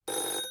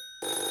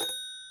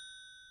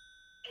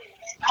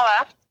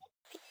Hello?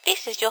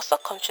 This is your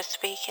subconscious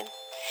speaking.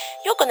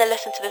 You're going to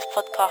listen to this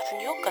podcast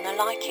and you're going to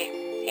like it.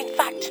 In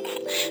fact,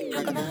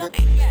 you're going to love it.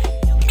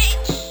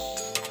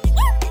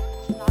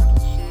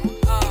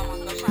 Oh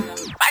my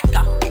gosh,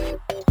 banger.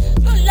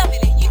 You're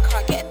loving it. You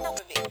can't get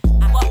enough of it.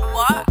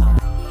 What?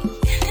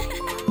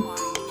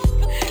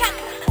 You're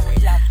gagging for it,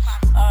 love.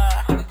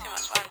 Having too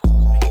much fun.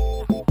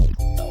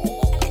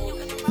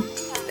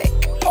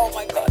 Oh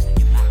my god.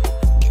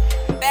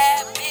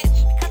 Bad bitch.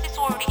 Because it's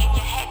already in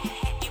your head.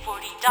 You've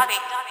already done it.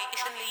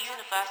 It's in the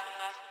universe.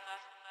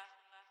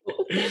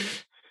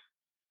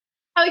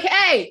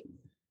 Okay,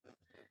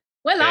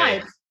 we're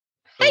live.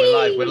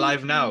 Hey. We're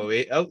live now.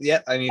 Oh,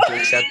 yeah, I need to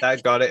accept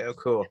that. Got it. Oh,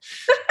 cool.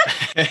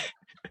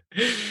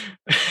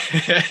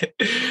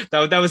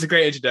 that was a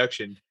great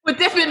introduction. We're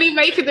definitely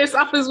making this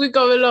up as we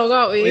go along,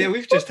 aren't we? Well, yeah,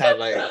 we've just had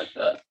like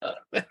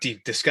a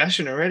deep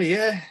discussion already.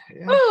 Yeah.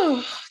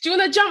 Oh, do you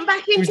want to jump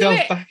back into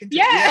it?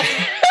 Yeah.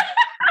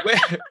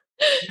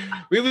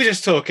 We were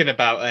just talking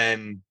about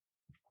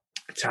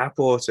tap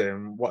water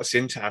and what's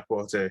in tap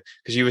water,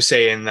 because you were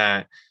saying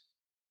that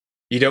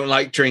you don't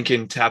like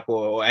drinking tap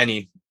water or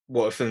any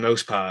water for the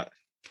most part.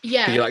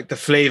 Yeah. You like the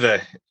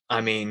flavour.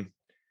 I mean,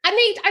 I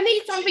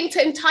need something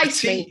to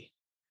entice me.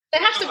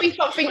 There has to be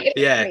something in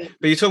me.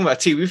 But you're talking about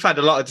tea. We've had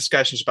a lot of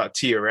discussions about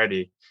tea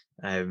already.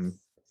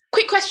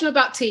 Quick question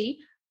about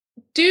tea.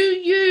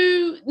 Can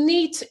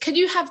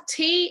you have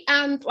tea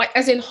and like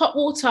as in hot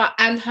water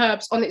and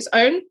herbs on its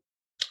own?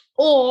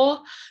 Or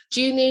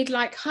do you need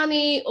like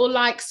honey or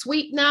like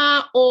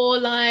sweetener or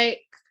like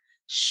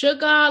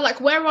sugar?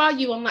 Like where are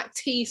you on like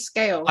tea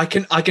scale? I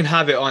can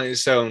have it on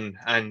its own,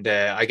 and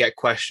I get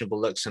questionable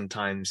looks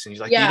sometimes. And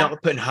he's like, "You're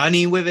not putting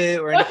honey with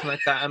it or anything like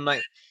that." I'm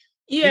like,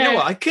 you know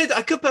what? I could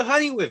put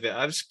honey with it.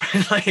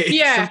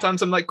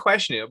 Sometimes I'm like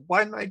questioning it.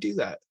 Why didn't I do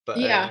that? But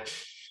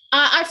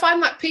I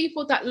find that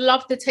people that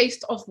love the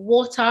taste of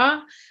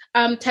water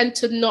tend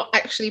to not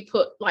actually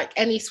put like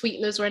any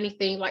sweeteners or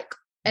anything like.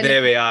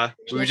 There we are.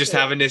 We were just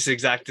having this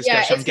exact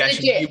discussion. Yeah, I'm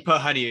guessing legit. you put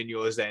honey in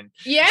yours then.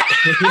 Yeah.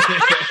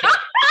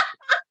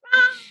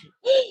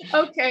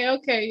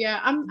 Okay.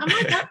 Yeah. Am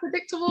I that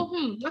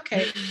predictable?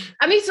 Okay.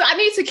 I need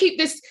to keep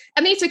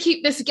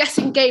this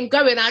guessing game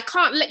going. I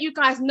can't let you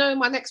guys know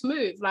my next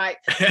move. Like,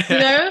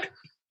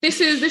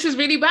 this is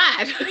really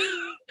bad.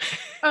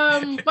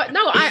 But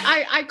no,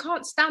 I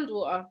can't stand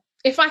water.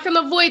 If I can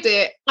avoid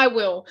it, I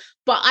will.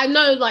 But I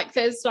know like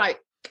there's like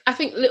I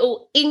think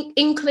little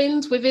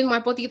inklings within my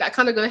body that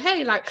kind of go,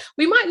 hey, like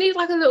we might need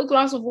like a little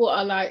glass of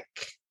water, like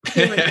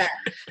here and there.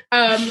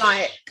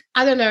 Like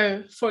I don't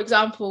know, for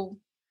example,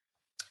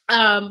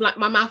 like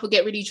my mouth will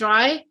get really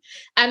dry,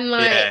 and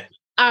like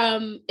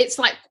it's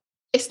like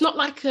it's not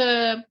like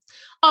a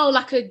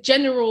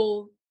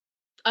general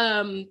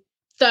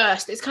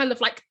thirst. It's kind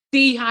of like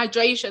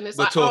dehydration. It's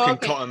We're like talking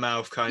cotton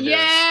mouth kind of.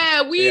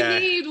 Yeah, we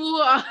need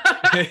water.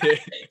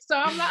 So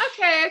I'm like,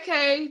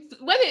 okay.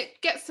 When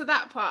it gets to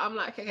that part, I'm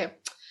like, okay,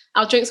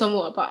 I'll drink some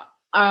water. But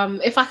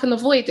if I can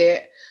avoid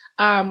it,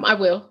 I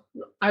will.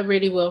 I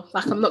really will.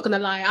 Like, I'm not gonna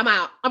lie. I'm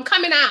out. I'm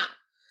coming out.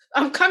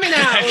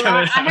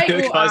 Right? I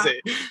hate water.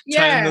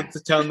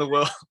 Telling the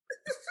world.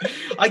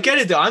 I get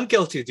it though. I'm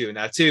guilty of doing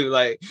that too.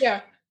 Like,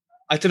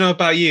 I don't know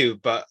about you,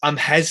 but I'm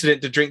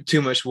hesitant to drink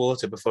too much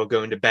water before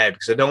going to bed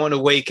because I don't want to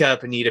wake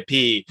up and need a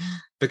pee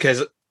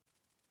because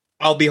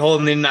I'll be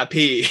holding in that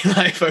pee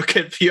like for a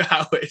good few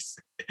hours.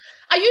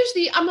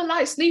 I'm a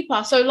light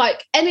sleeper, so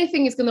like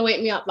anything is gonna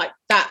wake me up like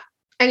that.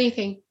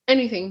 Anything.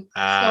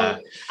 So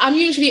I'm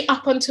usually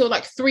up until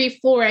like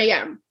 3-4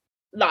 a.m.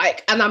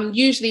 Like, and I'm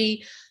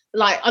usually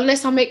like,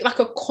 unless I make like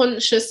a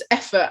conscious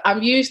effort,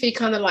 I'm usually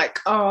kind of like,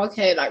 oh,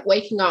 okay, like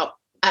waking up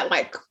at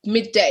like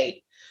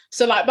midday.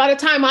 So like by the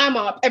time I'm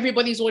up,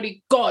 everybody's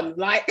already gone.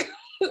 Like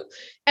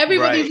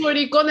everybody's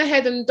already gone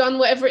ahead and done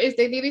whatever it is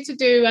they needed to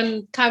do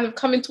and kind of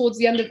coming towards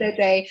the end of their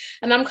day.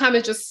 And I'm kind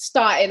of just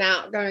starting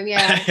out going,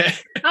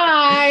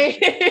 hi.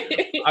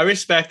 I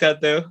respect that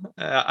though.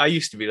 I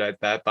used to be like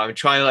that, but I'm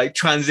trying to like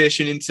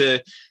transition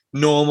into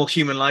normal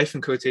human life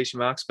in quotation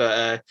marks.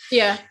 But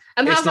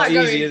and how's it's not that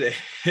going? easy, is it?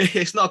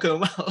 It's not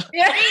going well.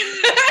 Yeah.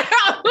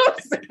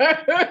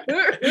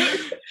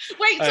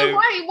 Wait, so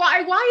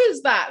why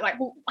is that? Like,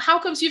 how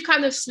comes you've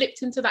kind of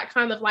slipped into that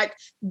kind of like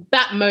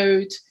that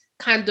mode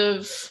kind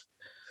of?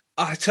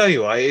 I tell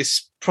you why.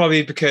 It's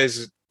probably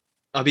because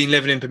I've been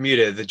living in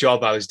Bermuda. The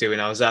job I was doing,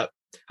 I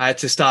had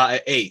to start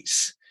at 8.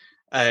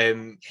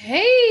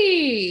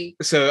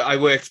 So I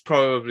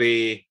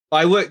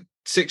worked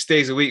 6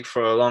 days a week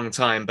for a long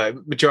time,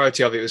 but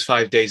majority of it was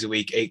 5 days a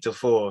week, 8 to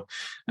 4.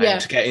 And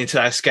to get into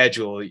that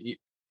schedule,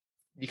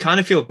 you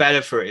kind of feel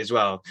better for it as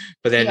well.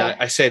 But then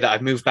I say that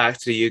I've moved back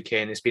to the UK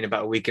and it's been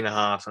about a week and a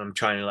half and I'm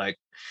trying to like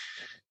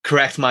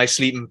correct my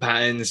sleeping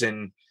patterns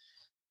and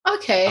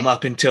I'm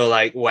up until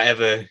like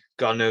whatever,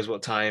 God knows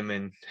what time.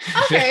 And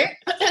so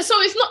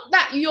it's not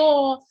that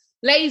you're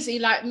lazy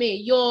like me.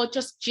 You're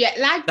just jet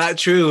lagged.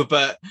 That's true,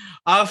 but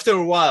after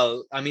a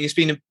while, I mean, it's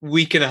been a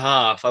week and a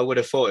half. I would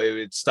have thought it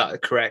would start to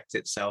correct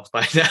itself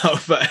by now,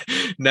 but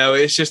no,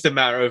 it's just a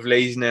matter of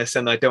laziness,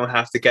 and I don't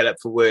have to get up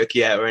for work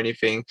yet or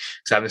anything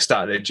because I haven't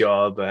started a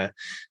job.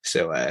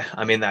 So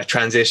I'm in that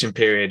transition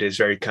period is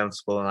very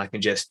comfortable, and I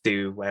can just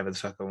do whatever the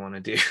fuck I want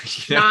to do.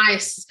 You know?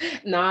 Nice.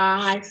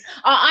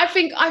 I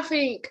think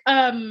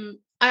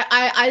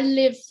I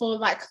live for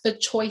like the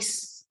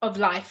choice of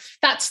life.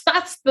 That's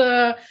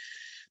the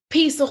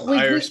piece of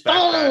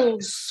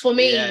balls for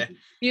me. Yeah,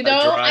 you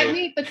know, I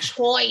need the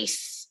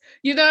choice.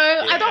 You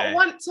know, I don't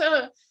want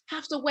to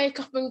have to wake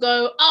up and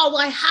go, oh,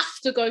 I have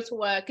to go to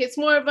work. It's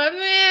more of a, I kind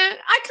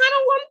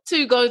of want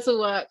to go to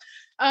work.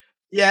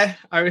 Yeah,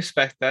 I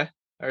respect that.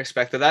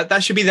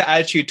 That should be the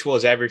attitude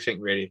towards everything,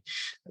 really.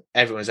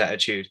 Everyone's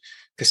attitude.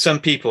 Because some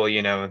people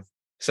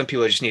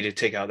just need to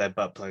take out their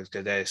butt plugs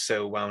because they're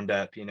so wound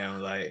up, you know,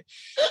 like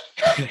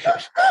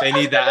they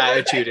need that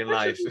attitude in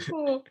life.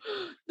 No.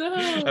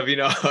 Have you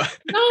not?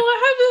 No,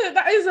 I haven't.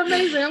 That is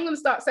amazing. I'm going to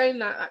start saying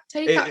that.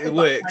 Like, it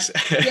works.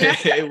 Yeah.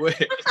 It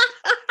works.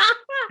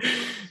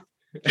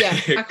 Yeah,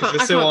 I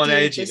can't. So on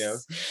edge, this, you know.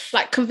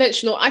 Like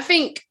conventional. I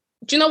think.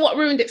 Do you know what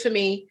ruined it for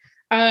me?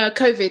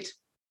 COVID.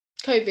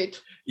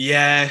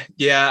 Yeah,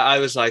 I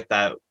was like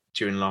that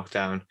during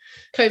lockdown.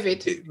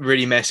 COVID. It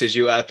really messes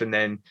you up, and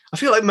then I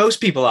feel like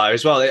most people are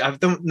as well. I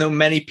don't know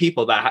many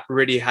people that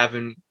really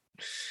haven't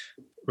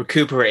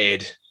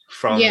recuperated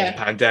from the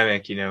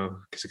pandemic, you know,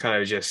 because it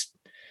kind of just,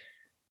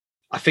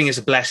 I think it's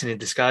a blessing in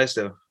disguise,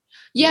 though.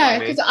 Yeah,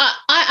 because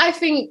I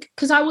think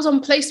because I was on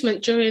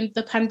placement during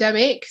the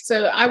pandemic,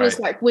 so I was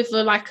like with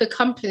a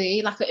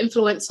company, like an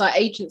influencer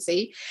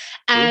agency,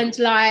 and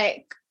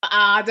like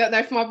I don't know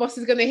if my boss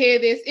is going to hear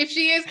this. If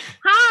she is,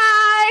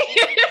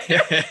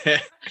 hi.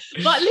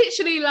 But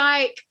literally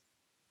like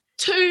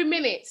 2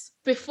 minutes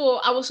before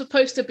I was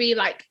supposed to be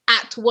like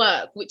at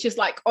work, which is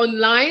like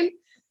online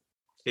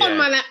on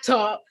my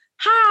laptop.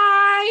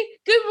 Hi,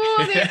 good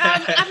morning. I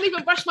haven't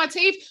even brushed my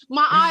teeth.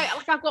 My eye,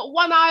 like I've got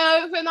one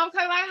eye open. I'm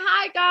kind of like,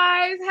 hi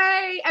guys,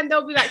 hey. And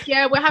they'll be like,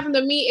 yeah, we're having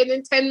a meeting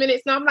in 10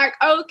 minutes. And I'm like,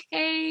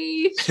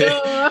 okay,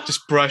 sure.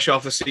 Just brush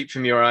off the sleep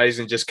from your eyes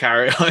and just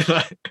carry on.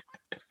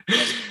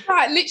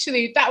 Right,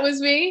 literally, that was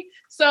me.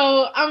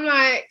 So I'm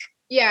like,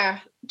 yeah,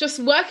 just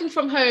working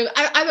from home.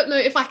 I don't know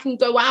if I can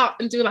go out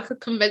and do like a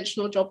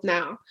conventional job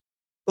now.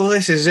 Well,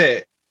 this is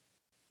it.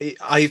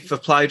 I've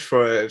applied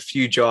for a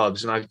few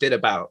jobs and I did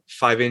about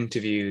 5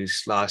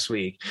 interviews last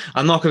week.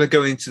 I'm not going to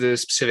go into the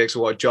specifics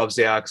of what jobs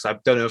they are because I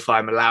don't know if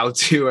I'm allowed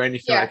to or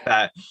anything like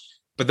that.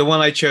 But the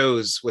one I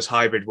chose was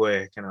hybrid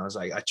work, and I was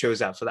like, I chose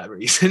that for that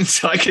reason,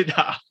 so I could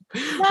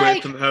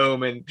work from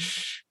home. And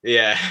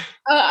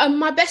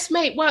my best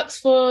mate works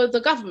for the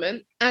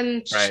government,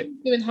 and she's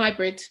doing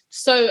hybrid.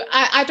 So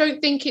I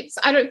don't think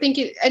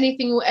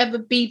anything will ever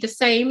be the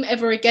same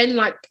ever again.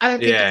 Like I don't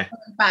think it's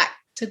going back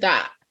to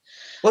that.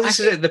 Well, this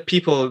is it. The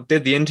people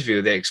did the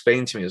interview. They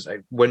explained to me, it's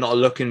like, we're not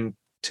looking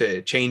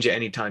to change it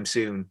anytime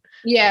soon.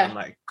 Yeah, and I'm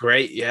like,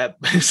 great,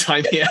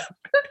 sign me up.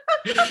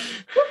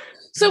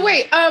 So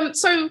wait,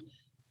 so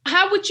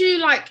how would you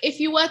like if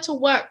you were to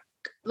work,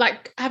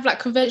 like have like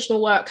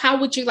conventional work,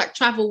 how would you like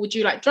travel? Would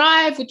you like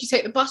drive? Would you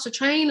take the bus or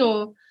train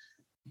or?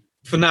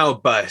 For now,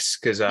 bus,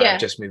 because I've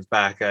just moved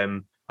back.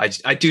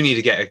 I do need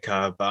to get a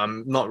car, but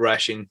I'm not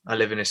rushing. I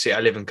live in a city.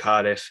 I live in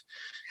Cardiff.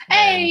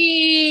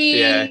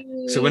 Hey!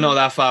 So we're not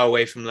that far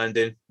away from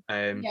London.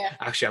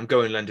 Actually, I'm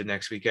going to London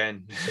next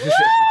weekend.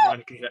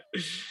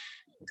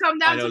 Come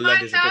down to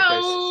my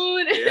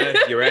town.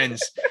 Yeah, your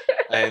ends.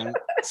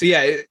 So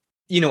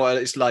you know what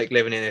it's like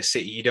living in a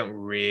city. You don't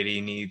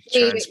really need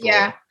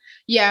transport.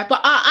 Yeah.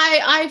 But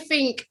I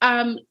think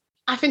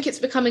it's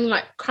becoming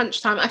like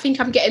crunch time. I think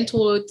I'm getting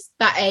towards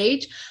that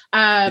age.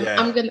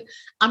 I'm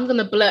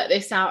gonna blurt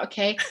this out.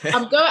 Okay,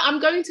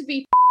 I'm going to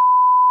be.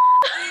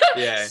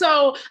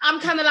 So I'm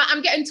kind of like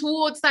I'm getting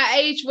towards that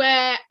age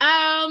where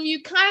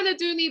you kind of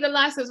do need a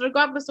license,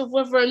 regardless of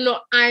whether or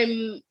not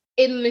I'm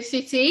in the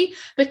city,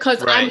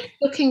 because I'm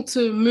looking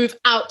to move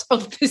out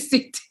of the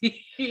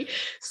city.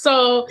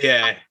 So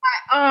it's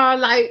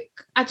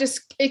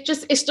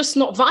just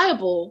not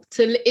viable.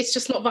 It's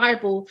just not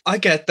viable. I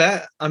get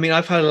that. I mean,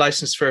 I've had a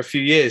license for a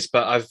few years,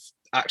 but I've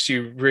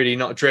actually really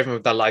not driven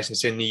with that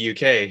license in the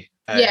UK.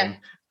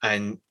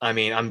 And I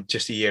mean, I'm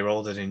just a year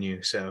older than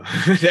you, so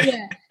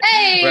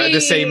Hey! We're at the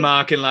same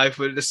mark in life.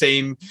 We're at the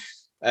same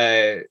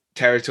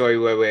territory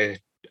where we're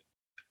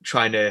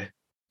trying to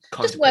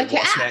contemplate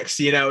what's next,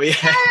 you know.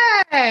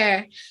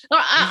 I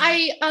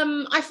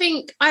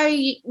think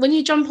when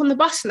you jump on the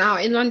bus now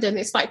in London,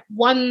 it's like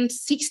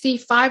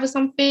 165 or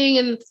something,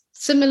 and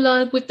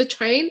similar with the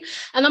train.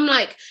 And I'm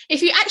like,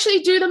 if you actually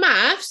do the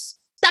maths,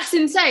 that's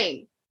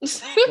insane.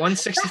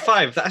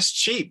 165, that's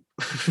cheap.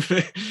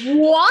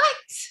 What?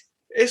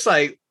 It's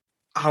like,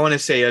 I want to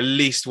say at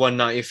least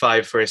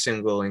 195 for a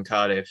single in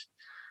Cardiff.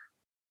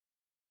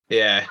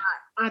 Yeah.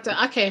 I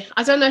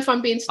don't know if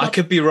I'm being stopped. I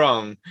could be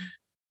wrong.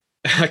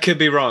 It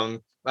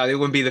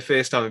wouldn't be the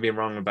first time I've been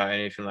wrong about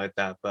anything like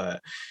that,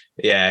 but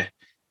yeah.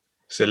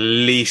 So at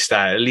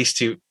least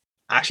two.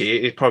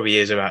 Actually, it probably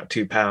is about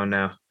 £2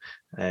 now,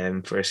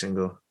 for a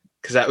single,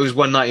 because that was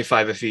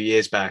 £1.95 a few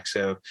years back.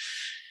 So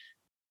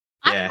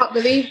yeah, I can't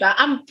believe that.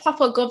 I'm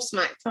proper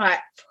gobsmacked, like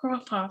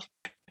proper.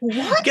 What?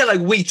 You get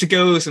like week to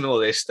goes and all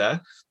this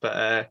stuff,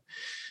 but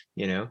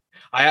you know,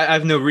 I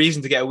have no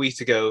reason to get a week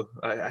to go.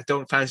 I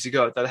don't fancy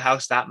go out to the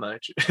house that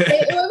much.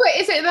 Wait,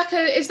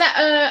 is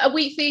that a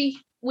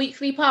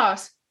weekly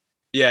pass?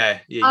 Yeah,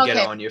 you can get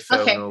it on your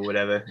phone or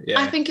whatever.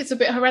 Yeah, I think it's a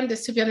bit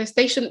horrendous, to be honest.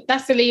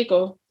 That's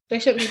illegal. They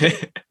shouldn't be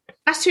doing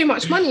that's too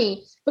much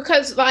money,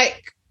 because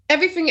like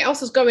everything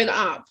else is going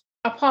up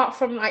apart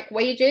from like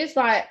wages.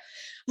 Like,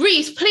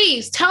 Reese,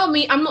 please tell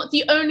me I'm not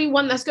the only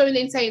one that's going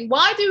insane.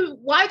 Why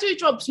do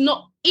jobs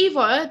not,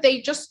 either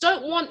they just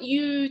don't want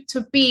you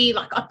to be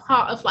like a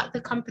part of like the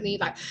company,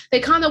 like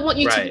they kind of want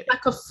you to be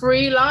like a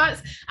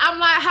freelance. I'm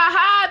like,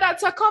 haha,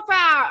 that's a cop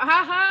out,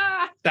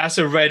 haha. That's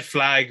a red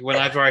flag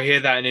whenever I hear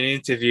that in an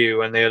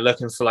interview, and they're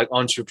looking for like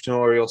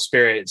entrepreneurial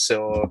spirits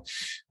or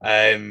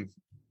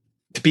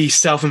to be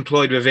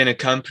self-employed within a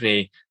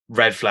company.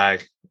 Red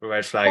flag in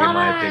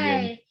my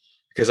opinion,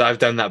 because I've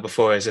done that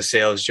before as a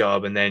sales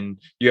job, and then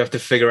you have to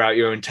figure out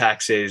your own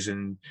taxes,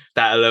 and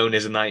that alone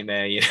is a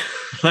nightmare, you know.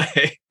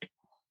 Like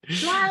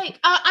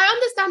I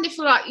understand if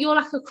you're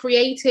like a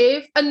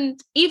creative,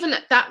 and even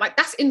at that, like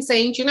that's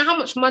insane. Do you know how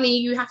much money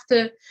you have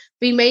to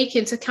be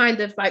making to kind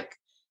of like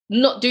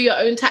not do your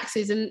own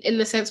taxes, in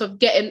the sense of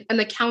getting an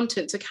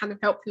accountant to kind of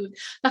help you?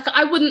 Like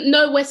I wouldn't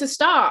know where to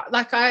start.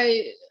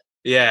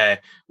 Yeah,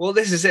 well,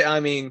 this is it.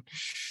 I mean,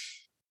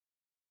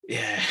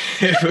 yeah,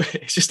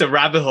 it's just a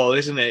rabbit hole,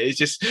 isn't it? It's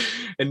just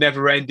a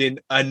never-ending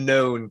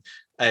unknown,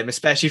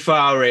 especially for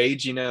our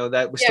age, you know,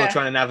 that we're still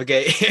trying to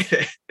navigate.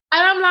 And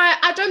I'm like,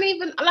 I don't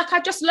even, like, I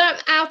just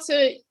learned how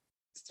to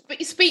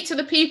speak to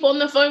the people on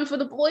the phone for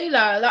the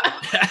boiler. Like,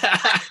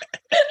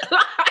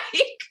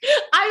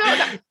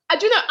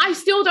 I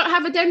still don't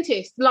have a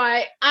dentist.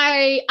 Like,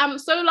 I am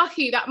so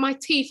lucky that my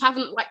teeth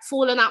haven't like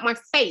fallen out my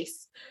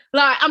face.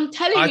 Like, I'm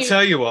telling you. I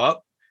tell you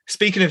what,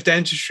 speaking of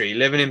dentistry,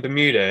 living in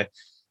Bermuda,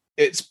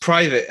 it's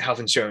private health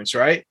insurance,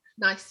 right?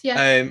 Nice,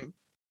 yeah.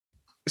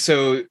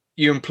 So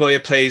your employer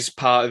pays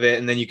part of it,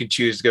 and then you can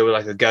choose to go with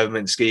like a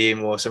government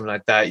scheme or something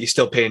like that. You're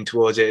still paying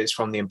towards it. It's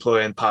from the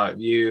employer and part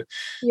of you.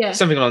 Yeah.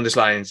 Something along those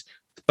lines.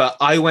 But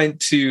I went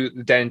to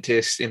the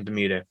dentist in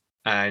Bermuda,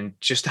 and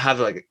just to have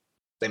like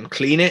them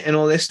clean it and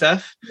all this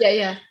stuff.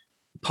 Yeah.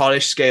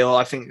 Polish scale,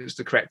 I think is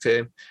the correct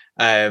term.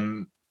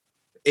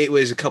 It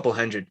was a couple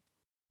hundred.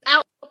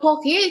 Out of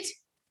pocket?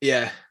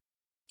 Yeah.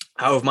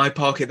 Out of my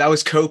pocket. That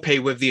was copay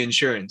with the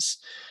insurance.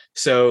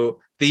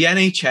 So the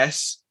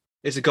NHS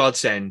is a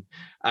godsend.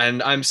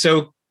 And I'm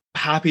so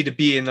happy to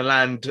be in the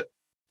land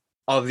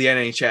of the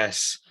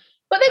NHS.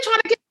 But they're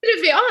trying to get rid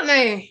of it, aren't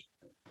they?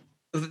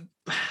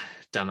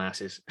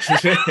 Dumbasses.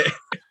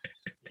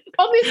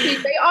 Obviously,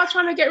 they are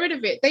trying to get rid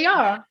of it. They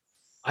are.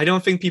 I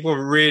don't think people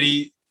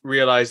really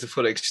realize the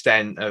full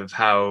extent of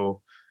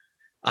how,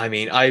 I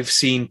mean, I've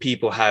seen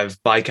people have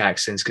bike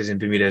accidents, because in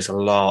Bermuda there's a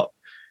lot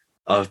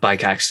of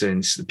bike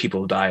accidents that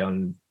people die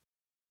on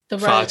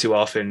far too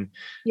often.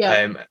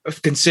 Yeah.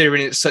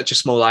 Considering it's such a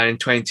small island,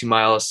 20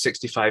 miles,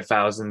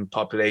 65,000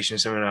 population,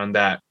 something around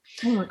that.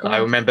 Oh my God. I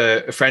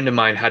remember a friend of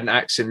mine had an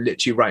accident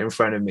literally right in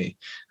front of me,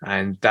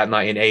 and that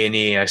night in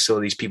A&E I saw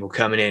these people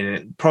coming in,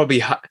 and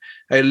probably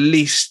at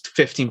least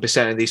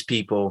 15% of these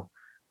people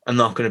are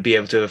not going to be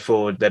able to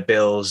afford their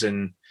bills.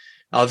 And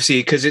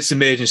obviously, because it's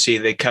emergency,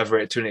 they cover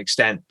it to an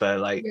extent, but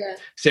like,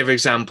 say for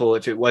example,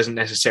 if it wasn't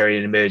necessarily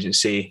an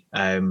emergency,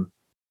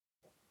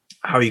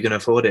 how are you going to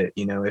afford it?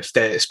 You know,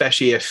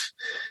 especially if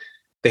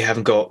they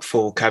haven't got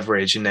full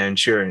coverage in their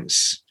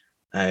insurance,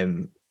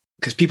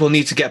 because people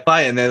need to get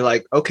by, and they're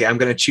like, okay, I'm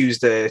going to choose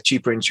the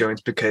cheaper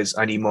insurance because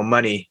I need more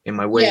money in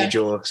my wage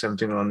or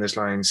something along those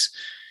lines.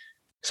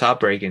 It's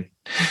heartbreaking.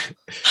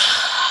 Bloody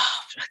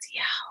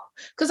hell.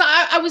 Because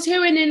I was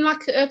hearing in like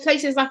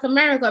places like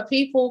America,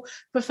 people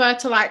prefer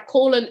to like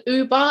call an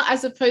Uber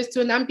as opposed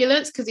to an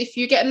ambulance, because if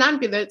you get an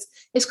ambulance,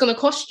 it's going to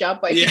cost you.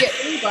 But if you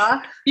get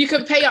Uber, you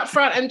can pay up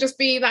front and just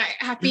be like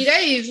happy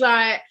days.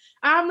 Like,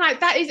 I'm like,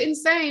 that is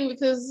insane,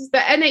 because the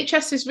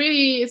NHS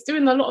is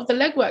doing a lot of the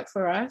legwork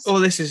for us. Oh,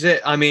 this is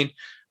it. I mean,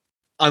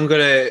 I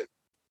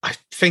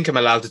think I'm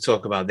allowed to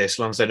talk about this as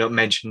long as I don't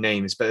mention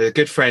names, but a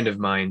good friend of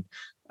mine,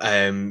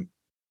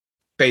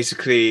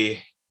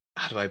 basically,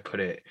 how do I put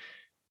it?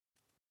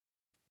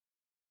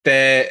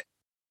 Their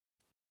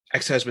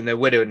ex-husband, they're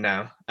widowed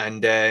now,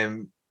 and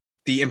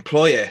the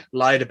employer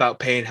lied about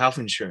paying health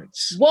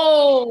insurance.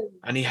 Whoa!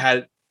 And he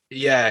had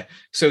a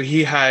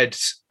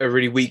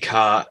really weak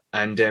heart,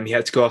 and he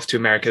had to go off to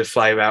America to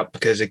fly out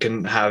because they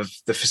couldn't have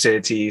the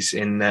facilities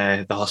in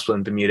the hospital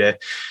in Bermuda.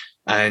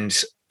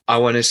 And I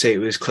want to say it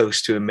was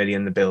close to $1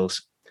 million, the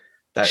bills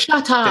that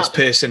Shut up. This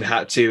person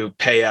had to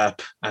pay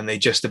up, and they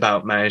just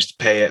about managed to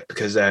pay it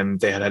because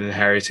they had an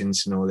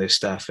inheritance and all this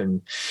stuff.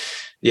 And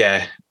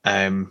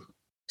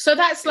so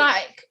that's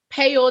like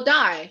pay or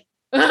die.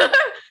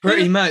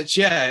 Pretty much,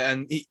 yeah.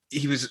 And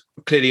he was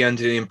clearly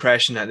under the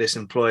impression that this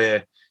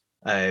employer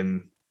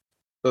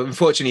But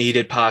unfortunately, he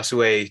did pass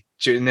away.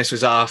 And this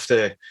was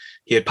after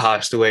he had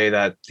passed away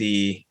that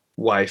the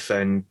wife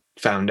and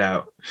found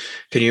out.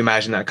 Can you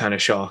imagine that kind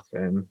of shock?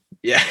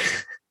 Yeah.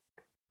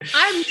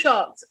 I'm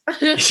shocked.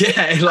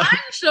 Yeah. Like,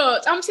 I'm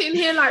shocked. I'm sitting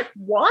here like,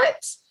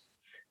 what?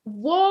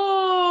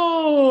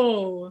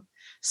 Whoa.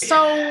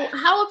 So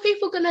how are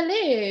people gonna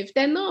live?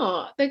 They're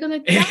not. They're gonna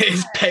die.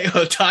 It's pay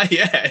or die,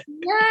 yeah.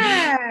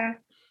 Yeah.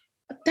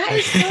 That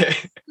is so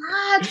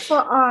sad for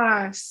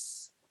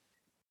us.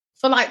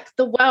 For like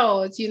the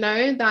world, you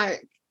know,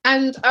 like,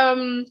 and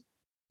I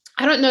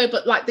don't know,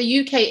 but like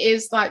the UK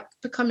is like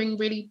becoming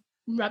really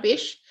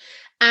rubbish,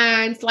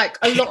 and like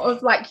a lot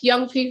of like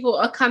young people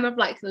are kind of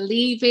like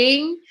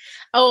leaving,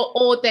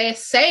 or they're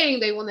saying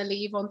they want to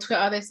leave on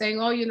Twitter. They're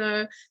saying, oh, you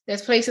know,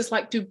 there's places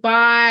like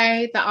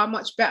Dubai that are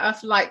much better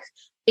for like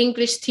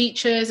English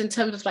teachers in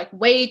terms of like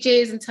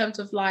wages, in terms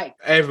of like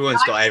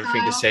everyone's got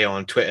everything to say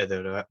on Twitter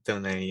though,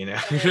 don't they? You know.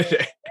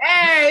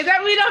 Hey,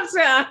 that we love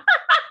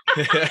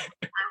Twitter.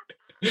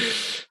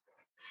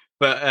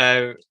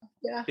 But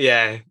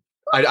yeah.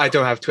 I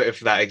don't have Twitter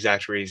for that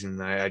exact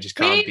reason. I just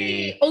can't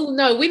be. Oh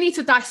no, we need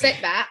to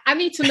dissect that. I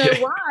need to know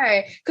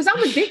why, because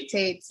I'm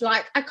addicted.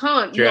 Like I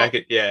can't.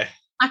 Yeah.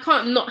 I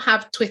can't not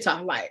have Twitter.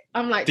 Like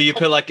I'm like. Do you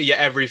put like your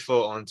every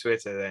thought on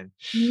Twitter then?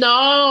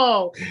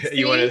 No.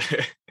 You want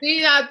to?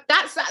 Yeah,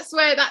 that's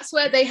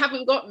where they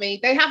haven't got me.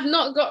 They have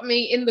not got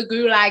me in the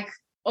gulag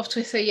of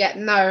Twitter yet.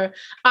 No,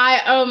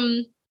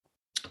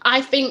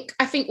 I think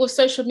with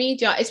social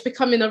media, it's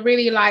becoming a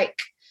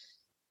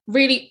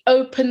really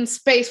open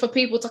space for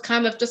people to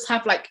kind of just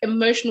have like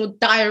emotional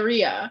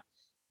diarrhea,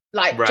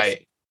 like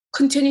right.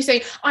 Continue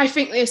saying, I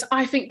think this,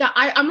 I think that.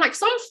 I'm like,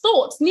 some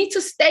thoughts need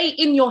to stay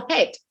in your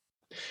head.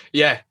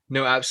 Yeah,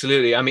 no,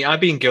 absolutely. I mean,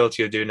 I've been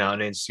guilty of doing that on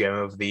Instagram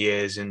over the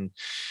years, and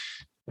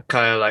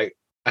kind of like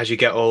as you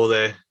get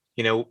older,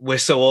 you know, we're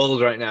so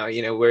old right now,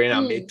 you know, we're in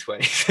our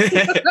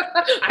mid-20s.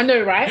 I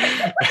know,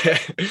 right?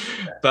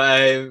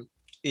 But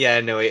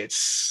yeah, no,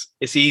 it's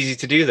easy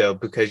to do though,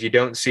 because you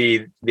don't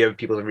see the other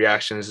people's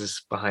reactions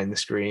as behind the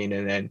screen,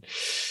 and then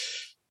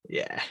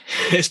yeah,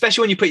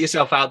 especially when you put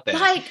yourself out there.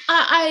 Like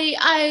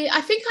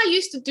I think I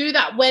used to do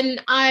that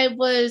when I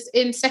was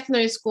in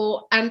secondary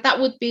school, and that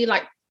would be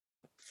like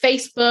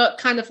Facebook,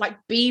 kind of like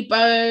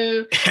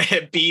Bebo,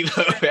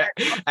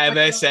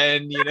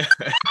 MSN, you know.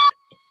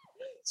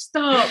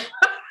 Stop.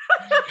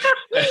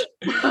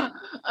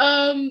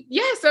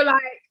 Yeah, so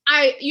like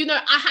I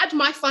had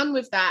my fun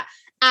with that,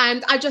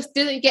 and I just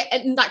didn't get,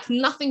 like,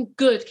 nothing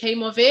good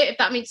came of it, if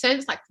that makes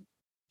sense. Like,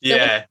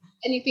 yeah,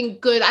 anything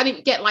good. I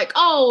didn't get like,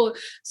 oh,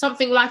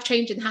 something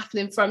life-changing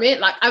happening from it.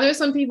 Like, I know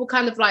some people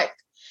kind of like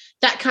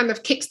that kind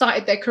of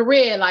kickstarted their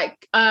career.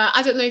 Like,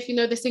 I don't know if you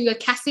know the singer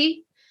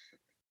Cassie.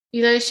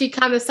 You know, she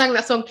kind of sang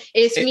that song.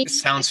 It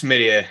sounds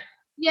familiar.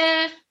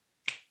 Yeah,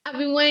 I've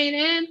been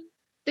waiting.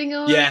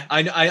 Yeah,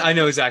 I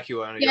know exactly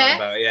what you're talking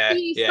about. Yeah,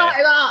 he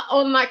started out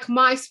on like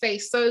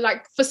MySpace, so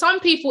like for some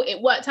people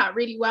it worked out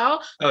really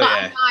well. But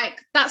I'm like,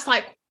 that's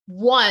like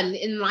one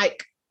in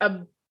like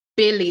a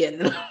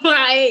billion.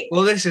 Like,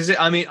 well, this is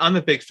it. I mean, I'm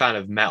a big fan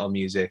of metal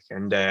music,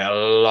 and a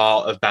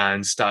lot of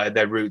bands started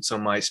their roots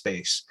on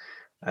MySpace.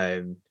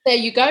 There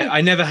you go. I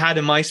never had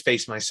a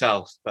MySpace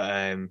myself, but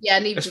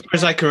as far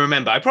as I can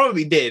remember, I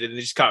probably did, and I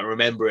just can't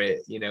remember it.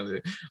 You know,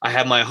 I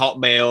had my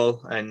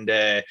Hotmail and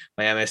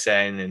my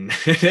MSN, and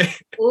as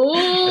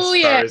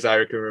far as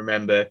I can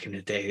remember in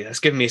the day,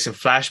 that's giving me some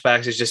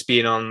flashbacks of just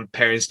being on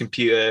parents'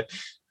 computer.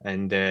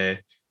 And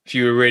if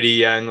you were really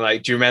young,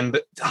 like, do you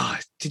remember? Oh,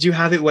 did you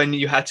have it when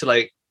you had to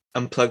like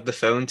unplug the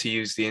phone to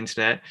use the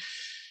internet?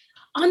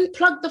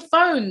 Unplug the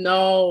phone?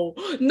 No.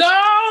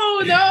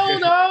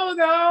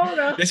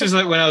 This was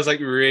like when I was like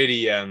really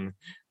young.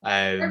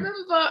 I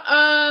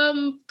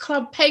remember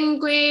Club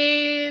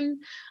Penguin.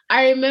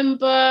 I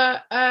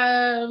remember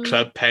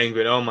Club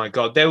Penguin. Oh my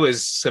god, there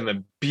was some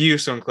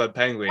abuse on Club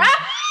Penguin.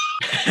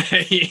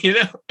 You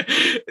know,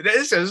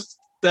 there's some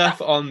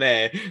stuff on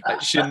there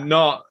that should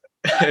not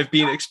have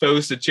been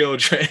exposed to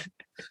children.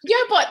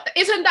 Yeah, but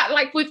isn't that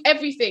like with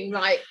everything?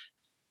 Like,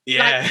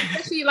 yeah,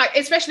 like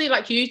especially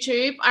like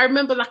YouTube. I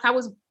remember like I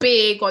was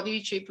big on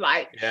YouTube.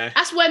 Like,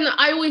 that's when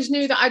I always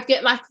knew that I'd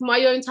get like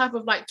my own type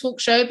of like talk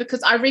show,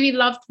 because I really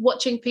loved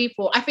watching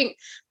people. I think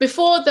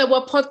before there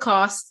were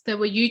podcasts, there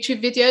were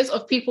YouTube videos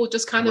of people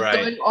just kind of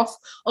going off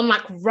on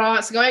like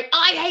rants, going,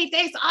 I hate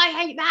this, I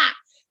hate that,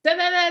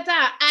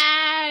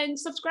 and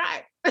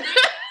subscribe.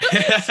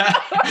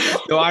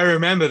 So I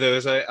remember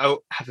those. I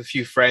have a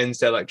few friends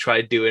that like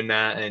tried doing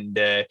that, and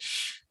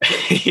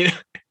you know,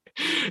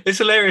 it's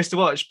hilarious to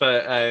watch.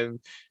 But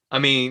I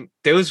mean,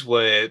 those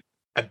were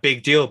a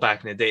big deal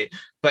back in the day.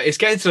 But it's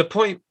getting to the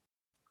point,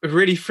 it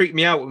really freaked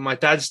me out when my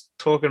dad's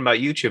talking about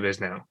YouTubers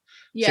now.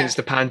 Since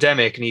the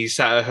pandemic, and he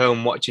sat at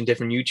home watching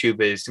different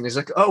YouTubers, and he's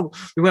like, oh,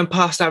 we went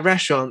past that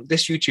restaurant,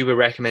 this YouTuber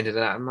recommended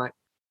that. I'm like,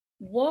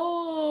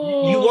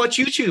 whoa, you watch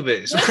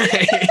YouTubers?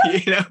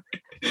 You know,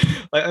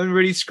 like, I'm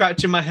really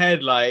scratching my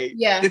head, like,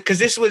 because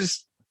this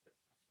was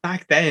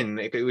back then.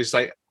 It was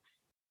like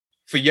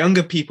for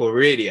younger people,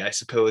 really, I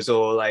suppose,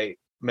 or like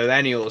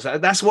millennials.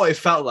 That's what it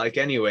felt like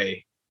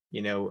anyway.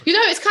 You know,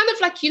 it's kind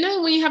of like,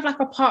 when you have like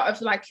a part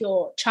of like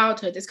your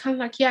childhood, it's kind of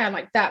like, yeah,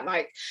 like that.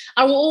 Like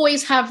I will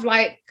always have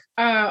like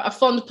a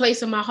fond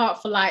place in my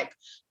heart for like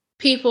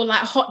people like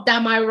Hot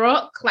Damn I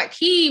Rock. Like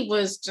he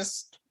was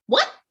just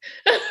what?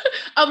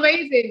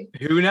 Amazing.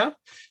 Who now?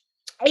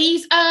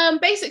 He's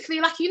basically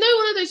like,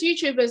 one of those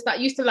YouTubers that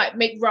used to like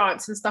make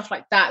rants and stuff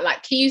like that.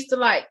 Like he used to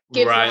like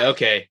give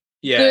okay.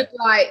 Yeah. good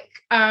like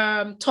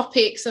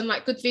topics and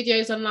like good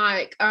videos on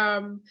like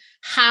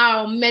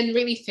how men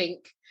really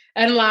think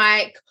and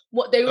like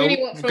what they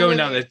really want from going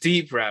women. down the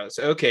deep routes.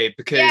 Okay,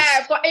 because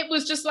but it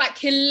was just like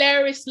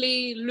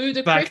hilariously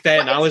ludicrous. Back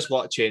then I was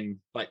watching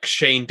like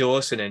Shane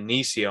Dawson and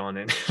Nision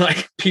and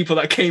like people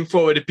that came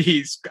forward to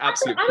be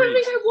absolute I don't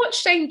think I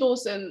watched Shane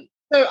Dawson.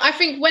 So I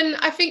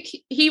think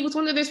he was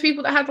one of those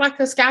people that had like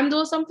a scandal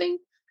or something.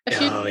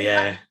 No,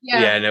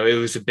 it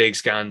was a big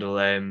scandal.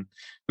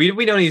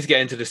 We don't need to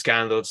get into the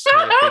scandals,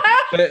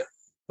 but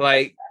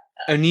like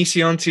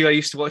Onision too, I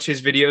used to watch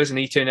his videos and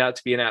he turned out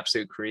to be an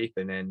absolute creep.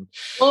 And then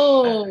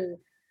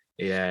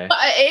yeah, but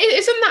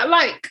isn't that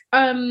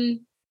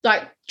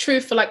like true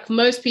for like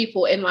most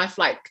people in life?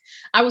 Like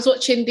I was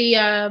watching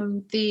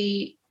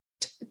the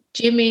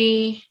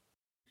Jimmy,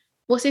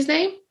 what's his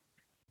name?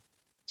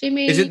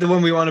 Jimmy. Is it the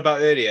one we won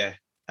about earlier?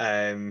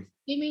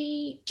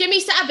 Jimmy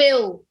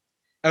Savile.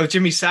 Oh,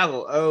 Jimmy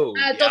Savile. Oh,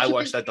 I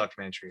watched that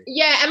documentary.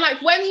 Yeah, and like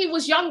when he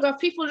was younger,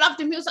 people loved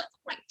him. He was like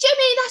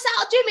Jimmy, that's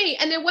our Jimmy.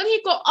 And then when he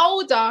got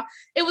older,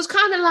 it was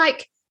kind of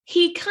like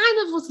he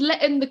kind of was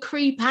letting the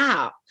creep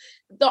out.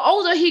 The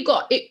older he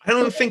got, I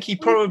don't think he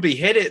probably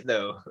hit it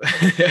though.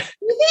 You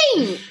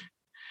think?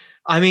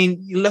 I mean,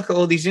 you look at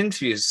all these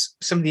interviews.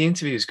 Some of the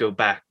interviews go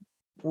back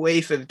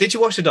way further. Did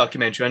you watch the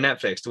documentary on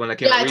Netflix? The one that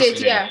came out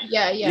recently? I did.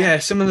 Yeah. Yeah,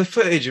 some of the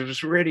footage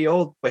was really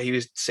old, but he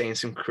was saying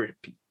some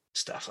creepy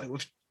stuff like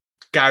with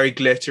Gary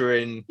Glitter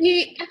and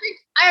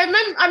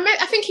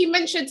I think he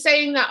mentioned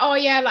saying that, oh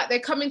yeah, like they're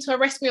coming to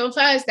arrest me on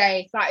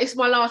Thursday, like it's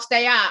my last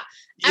day out.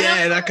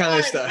 And that kind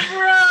of stuff,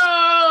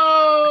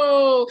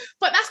 bro.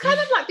 But that's kind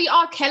of like the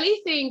R. Kelly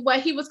thing where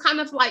he was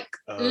kind of like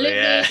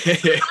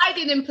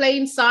hiding in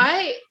plain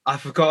sight. I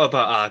forgot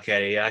about R.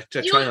 Kelly. I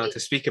try not to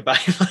speak about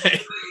him.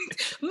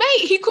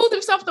 Mate, he called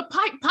himself the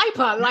Pied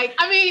Piper. Like,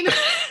 I mean,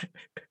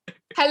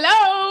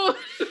 hello.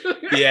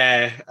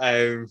 Yeah.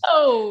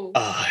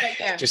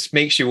 Just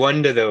makes you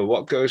wonder though,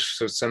 what goes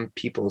through some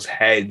people's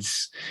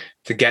heads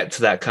to get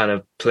to that kind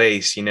of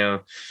place,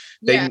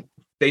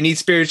 They need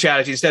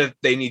spirituality instead of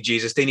they need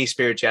Jesus. They need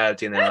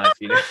spirituality in their life,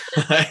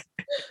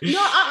 No,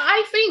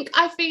 I think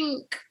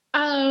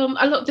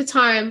a lot of the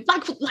time,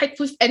 like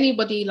with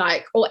anybody,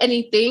 like or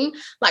anything,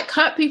 like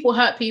hurt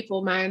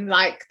people, man.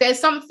 Like there's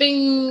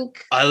something.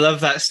 I love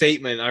that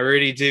statement. I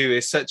really do.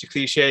 It's such a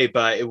cliche,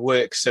 but it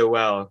works so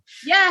well.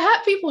 Yeah,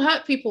 hurt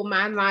people,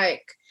 man.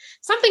 Like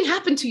something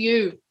happened to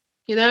you,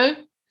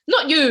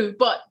 not you,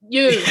 but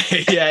you.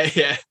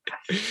 yeah.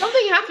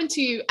 Something happened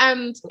to you,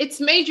 and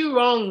it's made you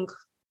wrong.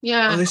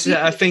 Yeah. Well,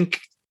 I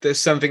think there's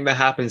something that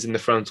happens in the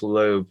frontal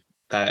lobe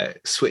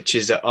that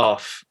switches it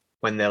off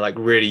when they're like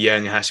really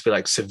young. It has to be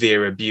like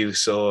severe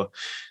abuse or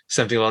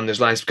something along those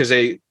lines, because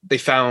they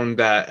found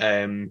that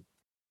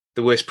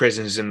the worst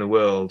prisons in the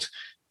world,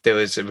 there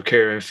was a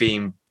recurring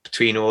theme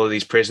between all of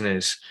these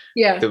prisoners,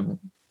 the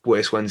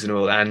worst ones in the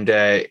world, and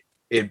they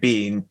had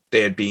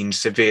been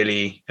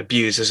severely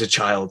abused as a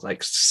child,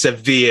 like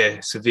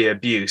severe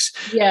abuse,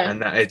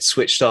 and that had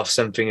switched off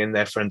something in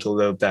their frontal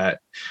lobe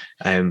that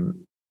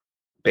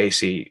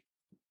basically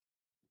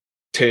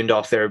turned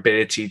off their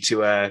ability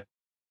to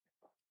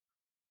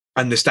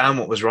understand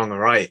what was wrong or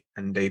right,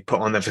 and they put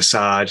on the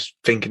facade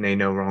thinking they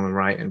know wrong and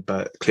right,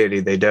 but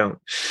clearly they don't.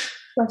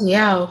 Bloody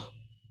hell.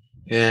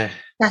 Yeah,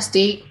 that's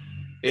deep.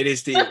 It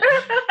is deep.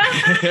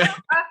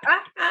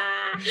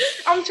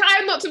 I'm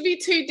trying not to be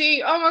too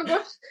deep. Oh my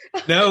gosh.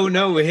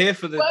 No, we're here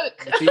for the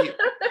deep.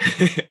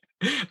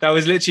 That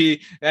was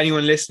literally,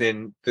 anyone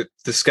listening, the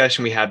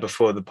discussion we had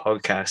before the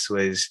podcast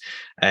was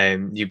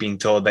you being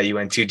told that you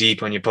went too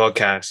deep on your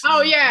podcast.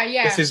 Oh yeah.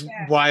 This is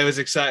why I was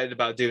excited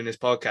about doing this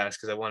podcast,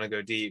 because I want to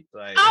go deep.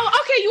 Like,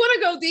 oh, okay, you want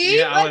to go deep?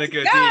 Yeah, I want to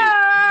go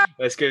deep.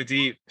 Let's go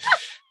deep.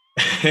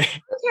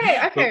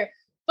 Okay.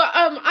 But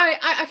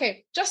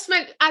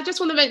I just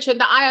want to mention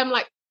that I am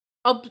like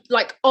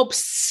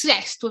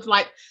obsessed with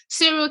like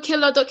serial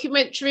killer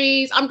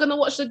documentaries. I'm gonna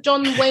watch the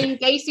John Wayne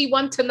Gacy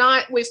one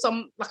tonight with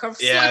some like a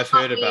I've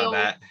heard about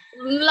that.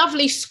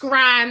 Lovely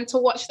scran to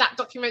watch that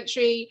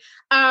documentary.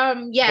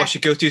 What's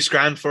your go-to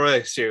scran for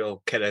a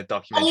serial killer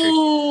documentary?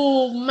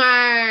 Oh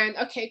man,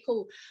 okay,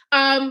 cool.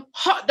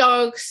 Hot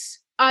dogs,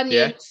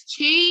 onions,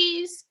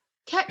 cheese,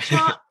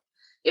 ketchup.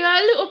 A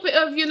little bit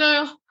of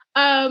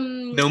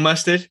no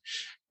mustard.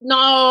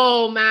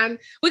 No, man,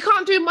 we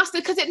can't do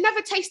mustard because it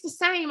never tastes the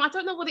same. I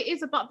don't know what it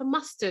is about the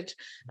mustard.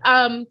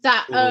 I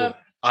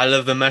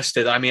love the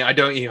mustard. I mean, I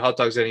don't eat hot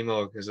dogs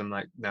anymore because I'm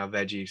like now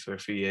veggie for a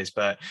few years,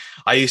 but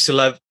I used to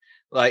love,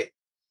 like,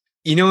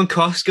 You know, in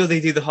Costco, they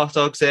do the hot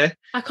dogs there.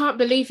 I can't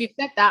believe you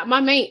said that.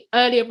 My mate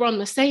earlier on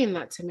was saying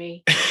that to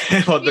me.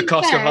 What, the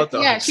Costco hot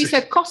dogs? Yeah, she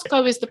said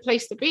Costco is the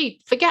place to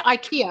be. Forget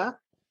IKEA.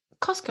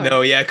 Costco.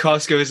 No, yeah,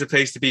 Costco is the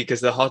place to be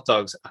because the hot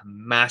dogs are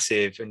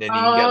massive, and then you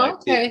can get like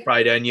deep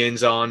fried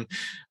onions on.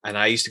 And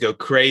I used to go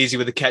crazy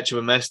with the ketchup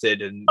and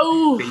mustard and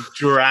be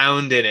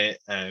drowned in it.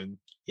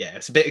 Yeah,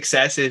 it's a bit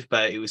excessive,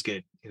 but it was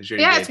good. It was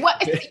really good.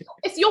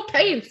 It's you're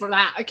paying for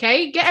that,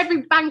 okay? Get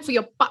every bang for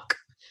your buck.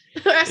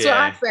 That's what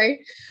I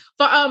say.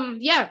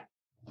 But yeah,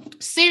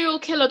 serial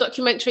killer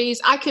documentaries.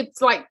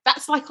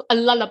 That's like a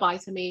lullaby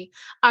to me.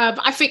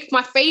 I think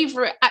my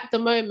favorite at the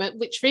moment,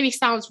 which really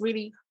sounds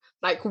really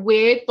like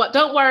weird, but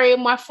don't worry,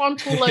 my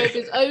frontal lobe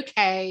is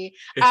okay.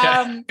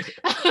 My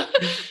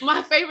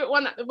favorite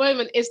one at the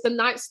moment is The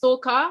Night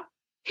Stalker.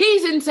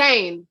 He's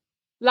insane.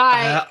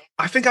 Like,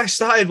 I think I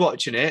started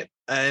watching it.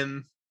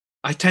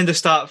 I tend to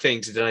start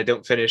things and then I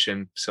don't finish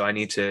them, so I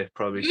need to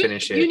probably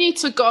finish it. You need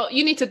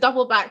to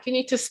double back. You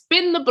need to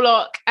spin the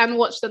block and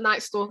watch The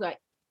Night Stalker.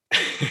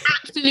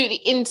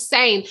 Absolutely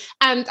insane.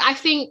 And I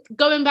think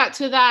going back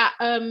to that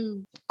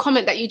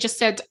comment that you just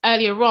said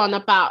earlier on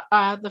about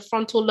the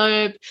frontal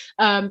lobe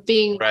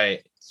being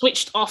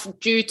switched off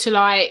due to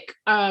like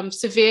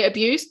severe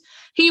abuse,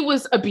 he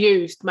was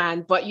abused,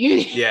 man. But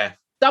you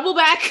double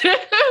back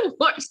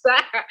watch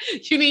that.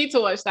 You need to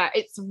watch that.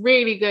 It's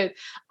really good.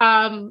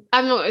 I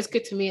don't know, it's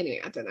good to me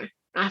anyway. I don't know,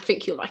 I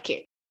think you'll like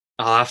it.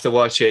 I'll have to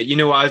watch it. You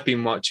know what I've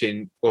been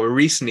watching, or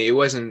recently, it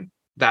wasn't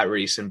that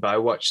recent, but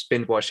I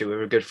binge watched it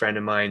with a good friend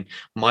of mine,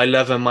 My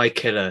Lover, My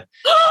Killer.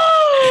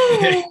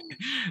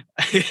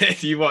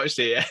 You watched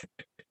it, yeah?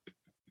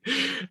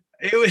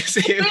 It was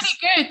really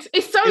good.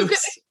 It's so good.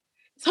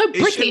 So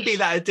British. It shouldn't be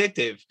that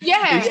addictive.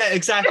 Yeah,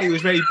 exactly. It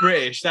was very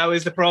British. That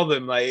was the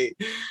problem. Like,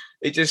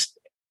 it just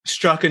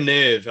struck a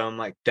nerve. I'm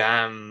like,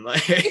 damn.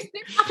 Like,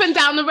 up and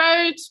down the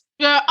road,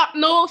 up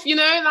north, you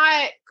know,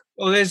 like.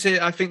 Well, there's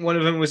it. I think one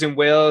of them was in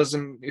Wales,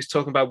 and he was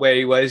talking about where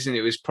he was, and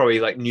it was probably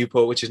like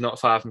Newport, which is not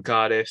far from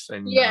Cardiff.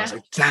 And I was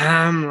like,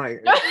 damn,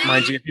 like,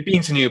 mind you, if you've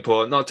been to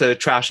Newport, not to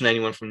trash on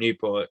anyone from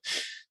Newport,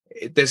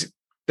 there's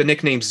the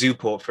nickname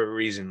Zooport for a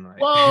reason. Like.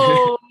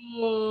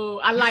 Whoa,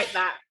 I like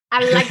that.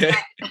 I like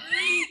that.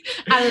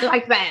 I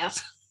like that.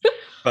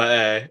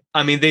 But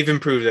I mean, they've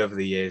improved over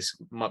the years.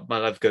 My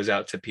love goes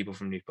out to people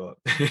from Newport.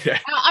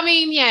 I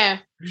mean, yeah,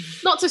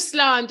 not to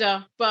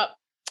slander, but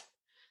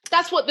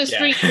that's what the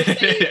streets were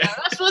saying. You know?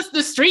 That's what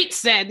the streets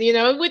said, you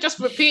know. We're just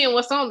repeating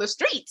what's on the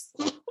streets.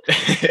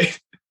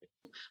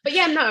 But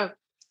yeah, no.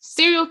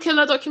 Serial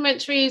killer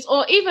documentaries,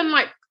 or even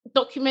like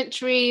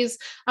documentaries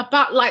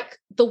about like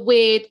the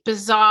weird,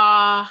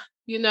 bizarre,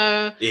 you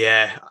know.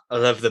 Yeah, I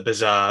love the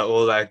bizarre,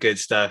 all that good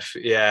stuff.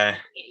 Yeah.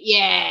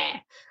 Yeah.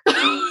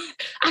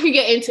 I can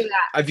get into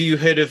that. Have you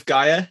heard of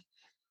Gaia?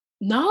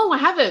 No, I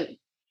haven't.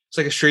 It's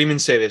like a streaming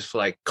service for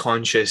like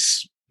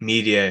conscious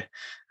media.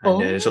 And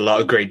there's a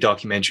lot of great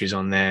documentaries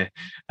on there.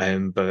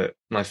 But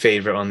my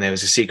favorite on there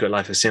was The Secret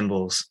Life of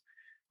Symbols.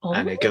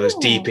 And it goes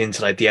deep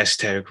into like the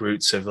esoteric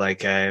roots of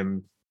like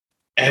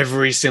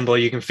every symbol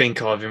you can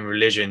think of in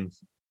religion.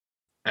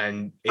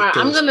 And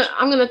I'm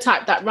gonna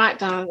type that right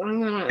down.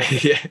 I'm gonna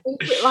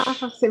Secret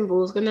Life of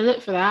Symbols. Gonna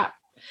look for that.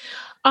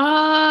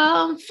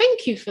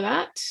 Thank you for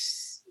that.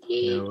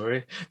 No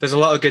worry. There's a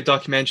lot of good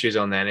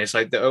documentaries on there, and it's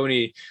like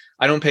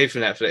I don't pay for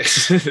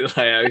Netflix. Like,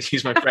 I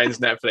use my friend's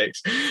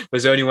Netflix. But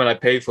it's the only one I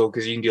pay for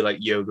because you can do like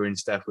yoga and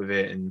stuff with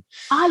it. And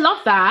I love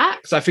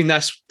that. So I think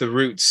that's the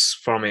roots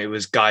from it. It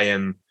was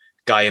Gaiam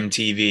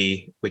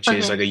TV, which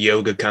is like a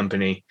yoga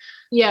company.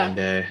 Yeah.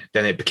 And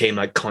then it became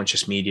like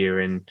conscious media,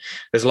 and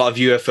there's a lot of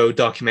UFO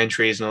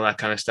documentaries and all that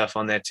kind of stuff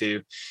on there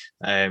too.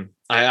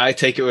 I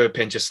take it with a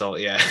pinch of salt.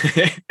 Yeah.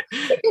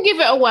 You can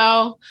give it a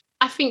whirl.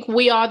 I think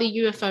we are the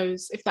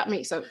UFOs, if that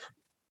makes sense.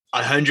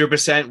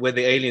 100%, we're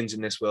the aliens in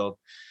this world.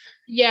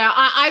 Yeah,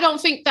 I don't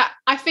think that.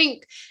 I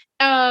think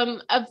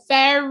a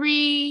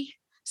very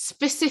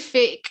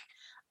specific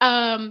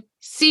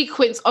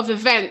sequence of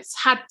events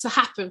had to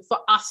happen for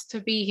us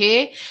to be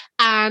here,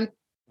 and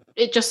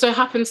it just so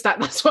happens that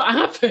that's what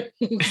happened.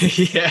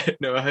 Yeah,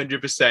 no,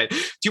 100%. Do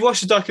you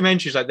watch the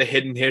documentaries like The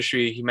Hidden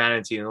History of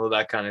Humanity and all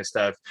that kind of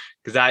stuff?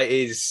 Because that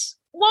is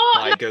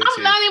my go-to.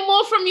 I'm learning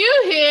more from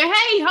you here.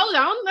 Hey, hold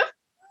on.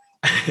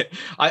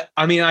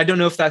 I mean, I don't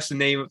know if that's the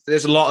name.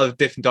 There's a lot of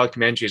different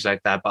documentaries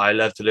like that, but I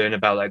love to learn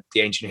about like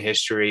the ancient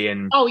history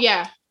and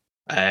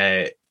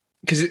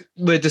because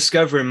we're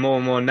discovering more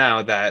and more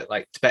now that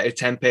like Tibet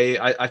Tempe,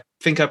 I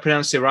think I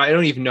pronounced it right. I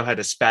don't even know how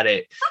to spell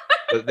it.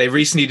 But they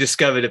recently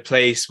discovered a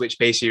place which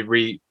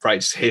basically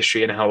rewrites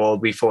history and how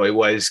old we thought it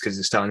was, because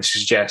it's starting to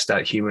suggest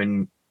that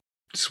humans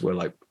were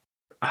like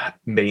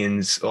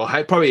millions or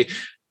probably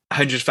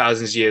hundreds of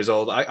thousands of years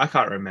old. I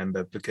can't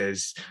remember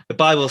because the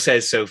Bible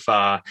says so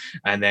far,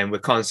 and then we're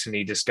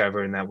constantly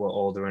discovering that we're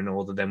older and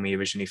older than we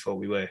originally thought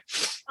we were.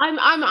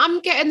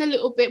 I'm getting a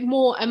little bit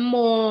more and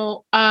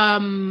more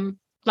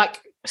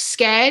like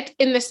scared,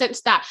 in the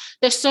sense that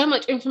there's so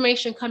much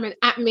information coming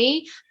at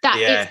me that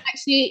it's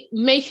actually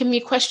making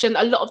me question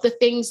a lot of the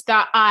things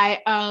that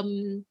I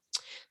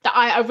that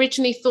I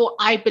originally thought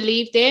I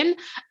believed in.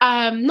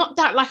 Not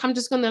that like I'm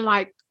just gonna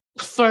like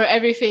throw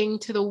everything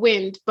to the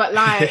wind, but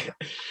like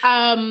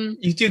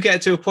you do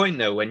get to a point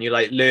though when you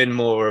like learn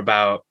more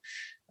about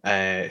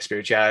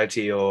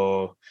spirituality,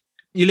 or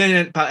you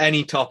learn about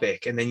any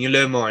topic, and then you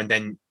learn more, and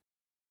then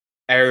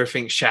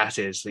everything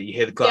shatters. Like you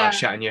hear the glass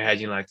shatter in your head,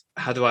 you're like,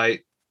 how do I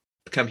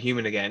become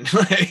human again?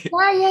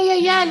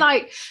 Yeah.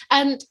 Like,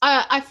 and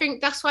I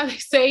think that's why they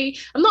say,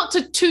 I'm not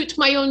to toot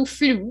my own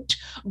flute,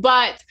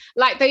 but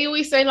like they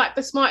always say like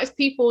the smartest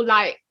people,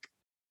 like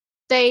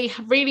they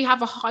really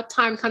have a hard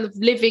time kind of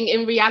living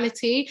in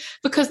reality,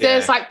 because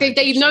there's like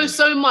they know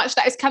so much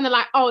that it's kind of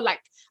like, oh, like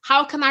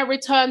how can I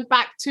return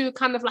back to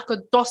kind of like a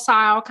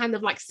docile kind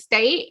of like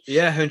state?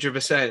 Yeah,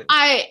 100%.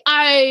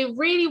 I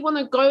really want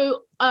to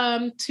go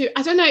to,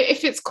 I don't know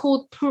if it's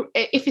called,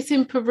 if it's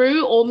in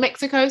Peru or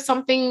Mexico,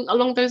 something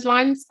along those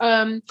lines.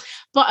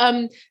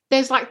 But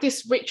there's like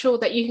this ritual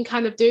that you can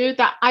kind of do,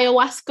 that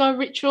ayahuasca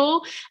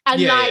ritual.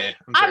 And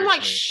I'm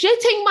like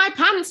shitting my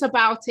pants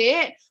about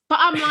it. But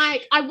I'm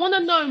like, I want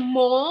to know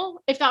more,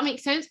 if that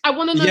makes sense. I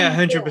want to know. Yeah,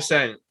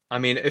 100%. I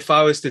mean, if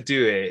I was to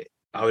do it,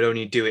 I would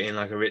only do it in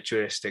like a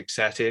ritualistic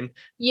setting.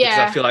 Yeah.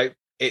 Because I feel like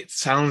it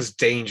sounds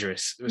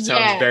dangerous. It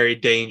sounds very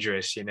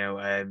dangerous, you know.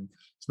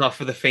 It's not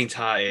for the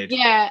faint-hearted.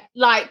 Yeah,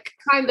 like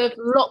kind of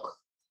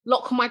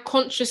lock my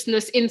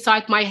consciousness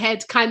inside my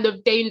head, kind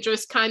of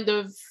dangerous, kind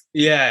of.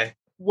 Yeah.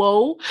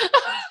 Whoa.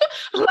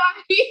 Like,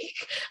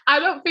 I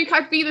don't think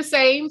I'd be the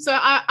same. So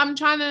I'm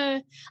trying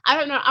to, I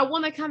don't know, I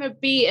want to kind of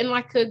be in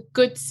like a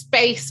good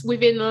space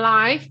within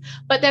life.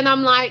 But then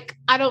I'm like,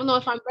 I don't know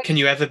if I'm ready. Can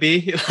you ever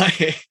be?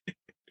 Like,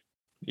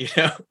 you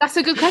know? That's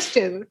a good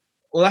question.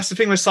 Well, that's the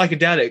thing with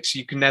psychedelics.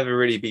 You can never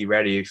really be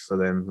ready for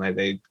them. Like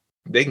they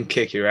can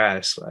kick your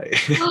ass. Like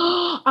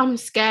I'm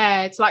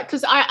scared. Like,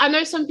 because I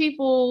know some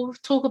people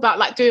talk about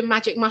like doing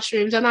magic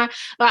mushrooms, and I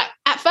like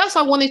at first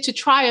I wanted to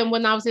try them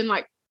when I was in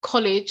like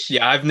college.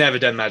 Yeah, I've never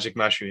done magic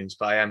mushrooms,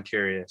 but I am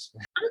curious.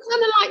 I'm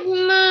kind of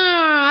like,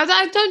 nah,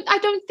 I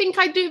don't think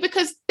I do,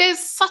 because there's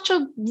such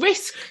a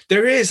risk.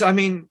 There is. I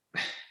mean,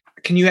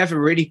 can you ever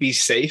really be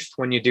safe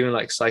when you're doing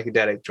like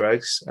psychedelic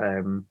drugs?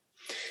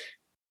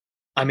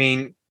 I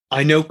mean,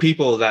 I know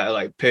people that are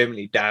like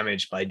permanently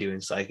damaged by doing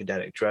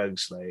psychedelic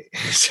drugs. Like,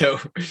 so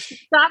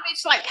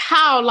damaged, like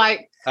how?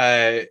 Like,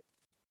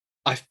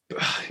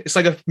 it's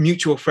like a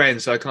mutual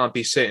friend, so I can't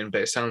be certain,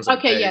 but it sounds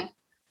like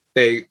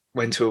they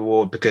went to a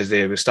ward because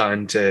they were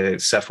starting to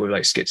suffer with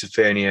like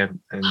schizophrenia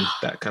and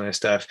that kind of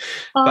stuff.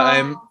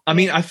 But I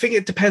mean, I think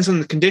it depends on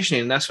the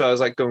conditioning. That's why I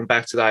was like going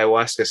back to the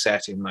ayahuasca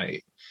setting.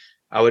 Like,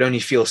 I would only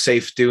feel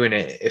safe doing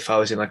it if I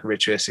was in like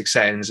ritualistic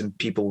settings and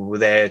people were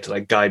there to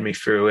like guide me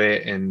through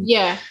it. And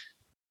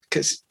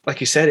because like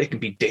you said, it can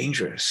be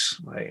dangerous.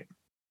 Like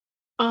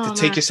to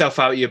take yourself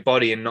out of your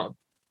body and not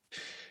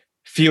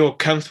feel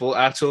comfortable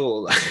at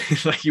all.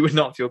 Like you would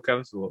not feel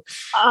comfortable.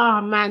 Oh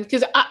man,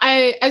 because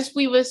I as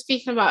we were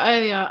speaking about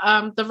earlier,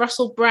 the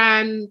Russell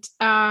Brand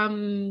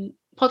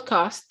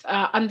podcast,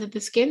 Under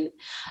the Skin.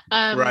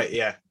 Right,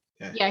 yeah.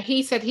 Yeah,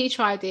 he said he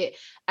tried it,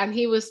 and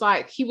he was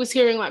like, he was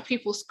hearing like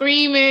people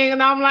screaming,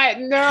 and I'm like,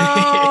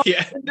 no,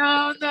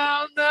 no,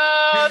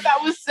 that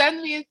would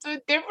send me into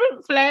a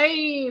different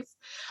place.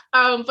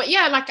 But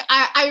yeah, like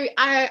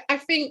I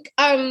think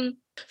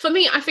for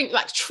me, I think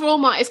like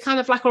trauma is kind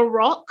of like a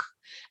rock,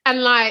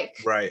 and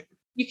like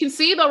you can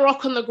see the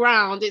rock on the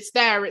ground, it's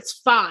there, it's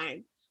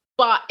fine.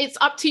 But it's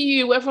up to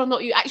you whether or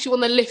not you actually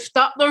want to lift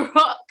up the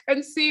rock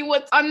and see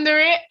what's under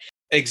it.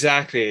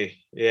 Exactly.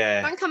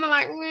 Yeah. I'm kind of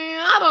like,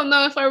 I don't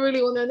know if I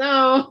really want to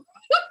know.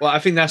 Well, I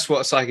think that's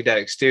what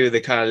psychedelics do.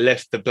 They kind of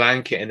lift the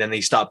blanket and then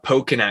they start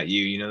poking at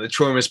you. You know, the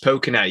trauma's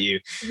poking at you.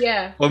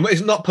 Yeah. Well,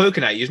 it's not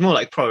poking at you. It's more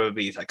like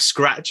probably like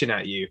scratching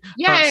at you.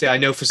 Yeah. I can't say I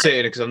know for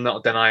certain because I'm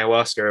not done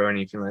ayahuasca or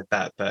anything like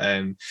that.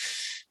 But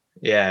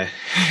yeah,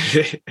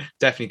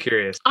 definitely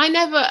curious. I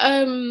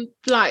never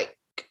like.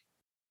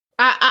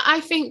 I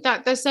think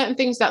that there's certain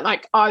things that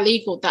like are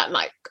legal that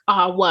like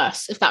are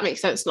worse, if that makes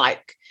sense.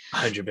 Like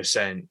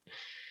 100%.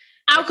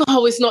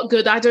 Alcohol is not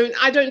good. I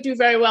don't do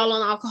very well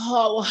on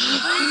alcohol.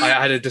 I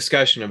had a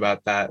discussion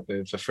about that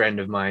with a friend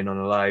of mine on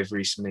a live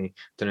recently.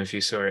 Don't know if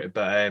you saw it,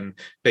 but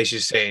basically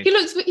saying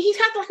he's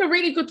had like a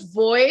really good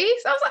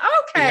voice. I was like,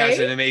 okay. He has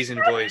an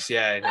amazing voice.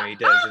 Yeah, no, he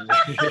does.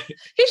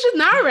 He should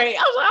narrate.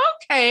 I was like,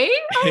 okay,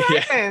 all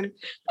right then.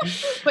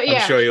 But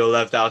yeah, I'm sure you'll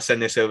love that. I'll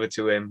send this over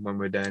to him when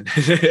we're done.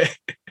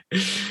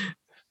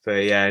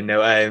 But yeah,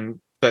 no,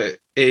 but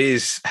it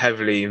is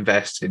heavily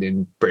invested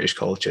in British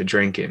culture,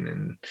 drinking,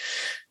 and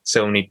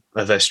so many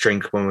of us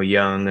drink when we're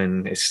young,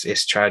 and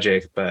it's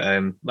tragic. But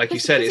like you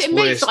said, it's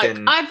worse like,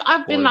 than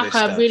I've been like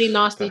a really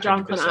nasty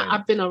drunk, and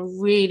I've been a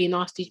really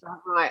nasty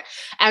drunk, right?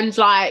 And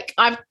like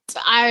I've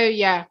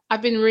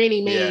been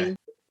really mean. Yeah.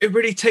 It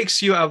really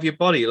takes you out of your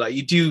body. Like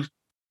you do.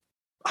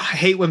 I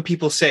hate when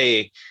people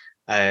say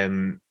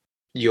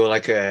you're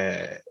like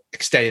a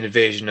extended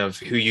version of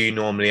who you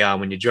normally are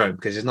when you're drunk,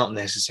 because it's not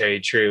necessarily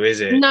true, is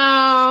it?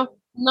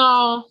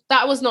 No,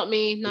 that was not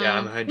me. No. Yeah,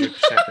 I'm 100%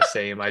 the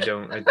same. I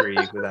don't agree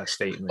with that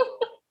statement.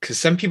 because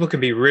some people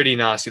can be really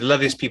nasty.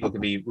 Loveliest people can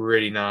be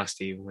really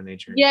nasty when they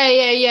drink.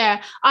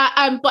 Yeah.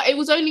 But it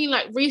was only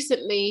like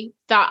recently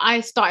that I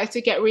started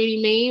to get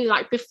really mean.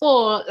 Like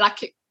before,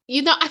 like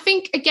I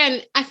think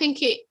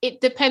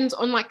it depends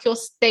on like your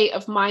state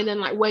of mind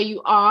and like where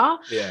you are.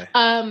 Yeah.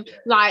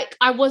 Like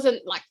I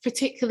wasn't like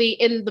particularly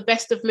in the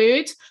best of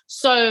moods.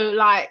 So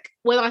like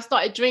when I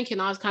started drinking,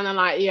 I was kind of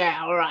like,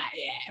 yeah, all right,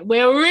 yeah,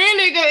 we're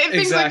really good.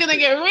 Things are gonna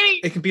get really.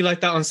 It can be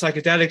like that on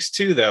psychedelics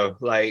too, though.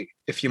 Like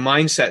if your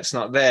mindset's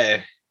not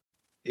there,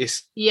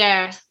 it's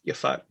you're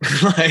fucked.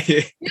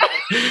 Like,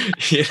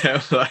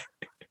 like.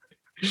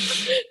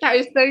 That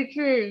is so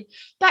true.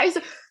 That is.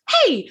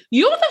 Hey,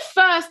 you're the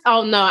first.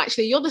 Oh no,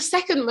 actually, you're the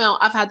second male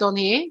I've had on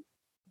here.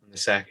 The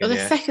second. You're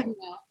the second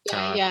male.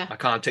 Yeah. I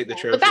can't take the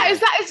trophy. But that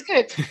is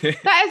good.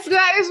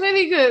 that is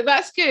really good.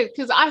 That's good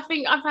because I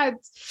think I've had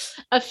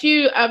a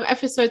few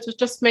episodes with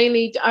just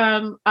mainly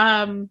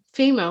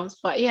females.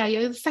 But yeah,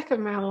 you're the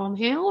second male on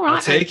here. All right.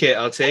 I'll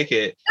take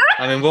it.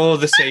 I mean, we're all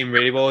the same,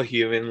 really. We're all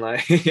human.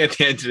 Like at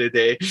the end of the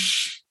day,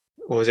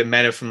 or was it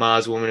men are from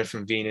Mars, women are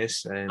from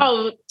Venus?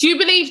 Oh, do you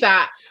believe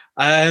that?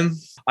 I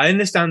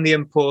understand the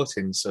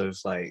importance of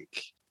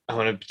like. I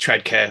want to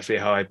tread carefully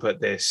how I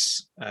put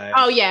this.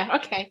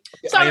 Okay.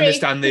 Sorry. I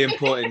understand the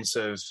importance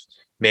of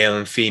male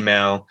and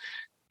female,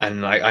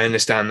 and like I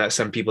understand that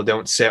some people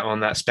don't sit on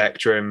that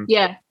spectrum.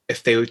 Yeah.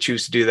 If they would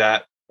choose to do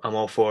that, I'm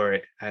all for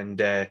it.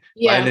 And I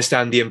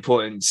understand the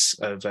importance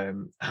of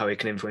how it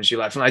can influence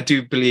your life, and I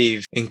do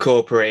believe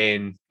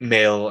incorporating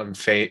male and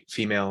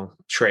female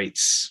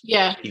traits.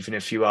 Yeah. Even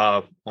if you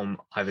are on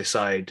either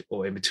side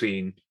or in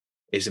between,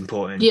 is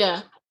important.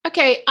 Yeah.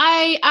 Okay,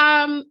 I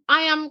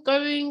am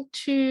going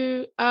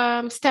to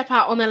step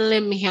out on a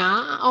limb here.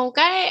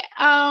 Okay,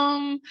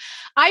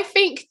 I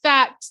think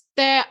that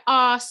there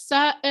are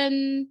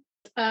certain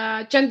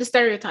gender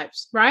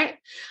stereotypes, right?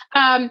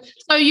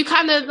 So you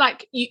kind of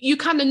like you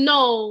kind of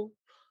know,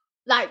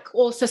 like,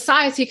 or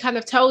society kind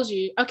of tells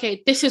you,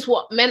 okay, this is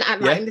what men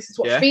act like, and this is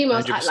what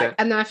females 100%. Act like,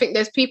 and then I think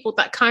there's people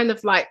that kind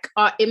of like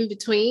are in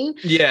between,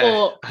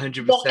 or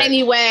 100%. Not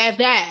anywhere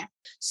there.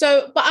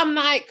 So, but I'm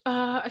like,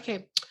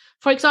 okay.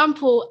 For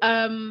example,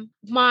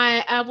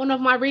 my one of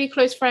my really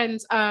close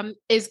friends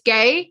is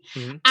gay,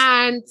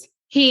 and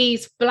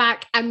he's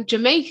Black and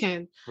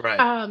Jamaican.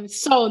 Right.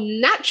 So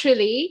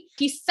naturally,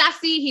 he's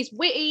sassy, he's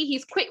witty,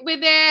 he's quick with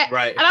it.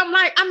 Right. And I'm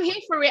like, I'm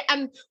here for it,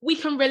 and we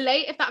can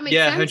relate, if that makes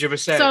sense.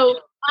 100%. So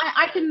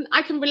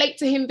I can relate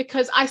to him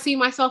because I see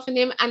myself in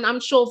him, and I'm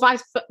sure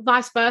vice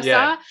versa.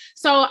 Yeah.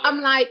 So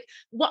I'm like,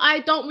 what I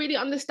don't really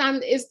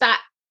understand is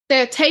that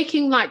they're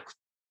taking like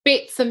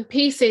bits and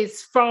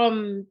pieces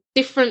from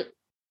different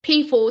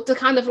people to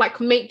kind of like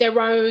make their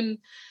own.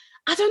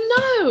 I don't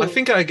know. I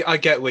think I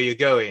get where you're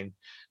going.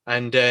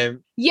 And I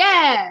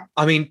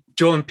mean,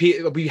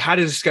 we had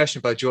a discussion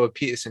about Jordan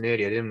Peterson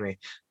earlier, didn't we?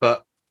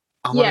 But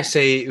I want to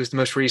say it was the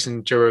most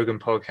recent Joe Rogan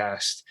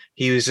podcast.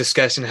 He was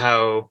discussing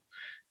how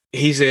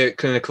he's a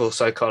clinical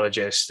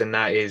psychologist, and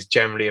that is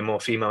generally a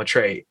more female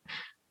trait.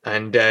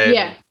 And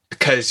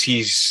because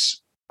he's,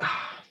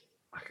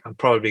 I'm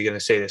probably going to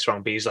say this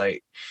wrong, but he's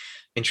like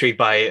intrigued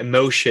by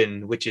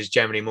emotion, which is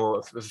generally more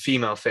of a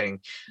female thing.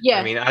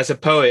 I mean, as a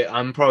poet,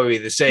 I'm probably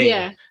the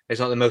same. It's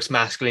not the most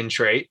masculine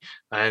trait,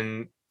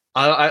 and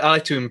I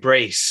like to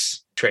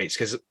embrace traits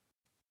because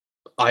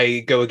I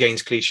go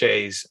against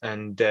cliches.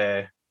 And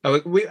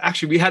we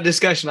had a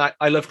discussion.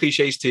 I love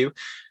cliches too,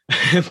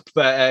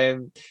 but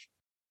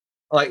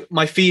like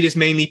my feed is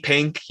mainly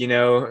pink,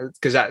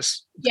 because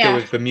that's go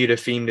with Bermuda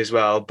themed as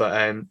well.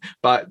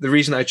 But the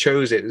reason I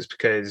chose it was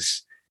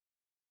because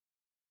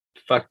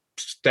fuck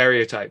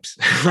stereotypes.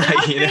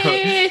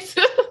 I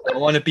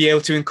want to be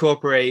able to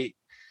incorporate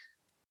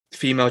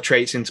female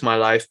traits into my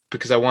life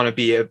because I want to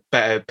be a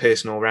better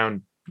person all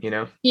around.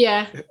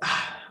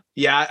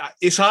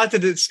 It's hard to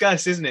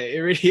discuss, isn't it?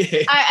 It really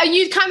is. And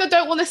you kind of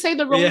don't want to say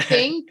the wrong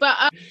thing, but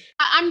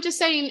I'm just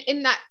saying,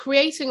 in that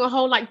creating a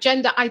whole like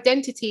gender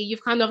identity,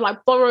 you've kind of like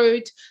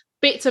borrowed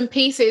bits and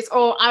pieces,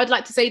 or I would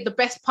like to say the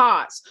best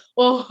parts,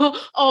 or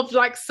of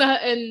like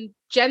certain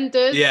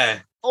genders,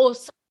 or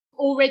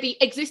already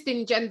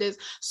existing genders.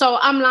 So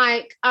I'm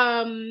like,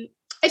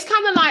 it's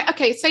kind of like,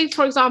 okay, say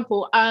for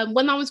example,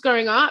 when I was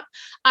growing up,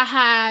 I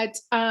had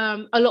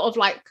a lot of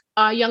like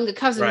younger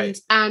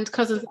cousins and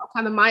cousins that are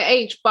kind of my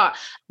age. But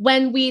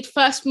when we'd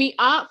first meet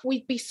up,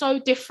 we'd be so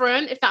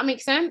different, if that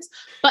makes sense.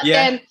 But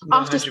then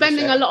after 100%.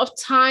 Spending a lot of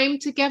time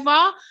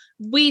together,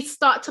 we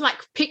start to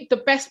like pick the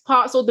best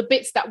parts or the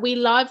bits that we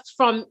loved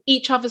from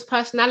each other's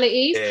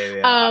personalities.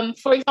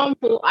 For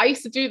example, I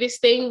used to do this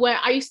thing where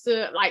I used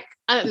to like,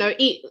 I don't know,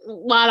 eat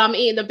while I'm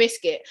eating a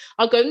biscuit.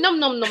 I'll go nom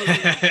nom nom.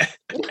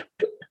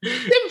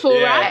 Simple,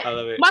 right? I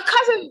love it. My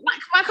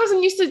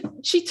cousin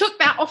she took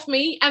that off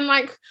me, and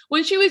like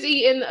when she was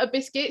eating a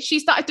biscuit, she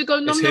started to go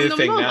nom nom nom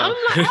nom. I'm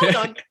like, hold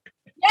on.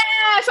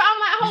 So I'm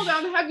like, hold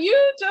on, have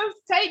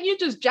you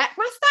just jacked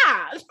my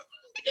style?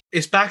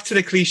 It's back to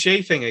the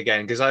cliche thing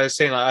again, because I was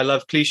saying like I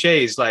love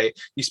cliches. Like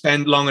you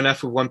spend long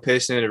enough with one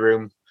person in a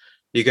room,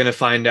 you're going to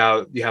find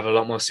out you have a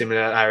lot more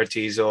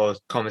similarities or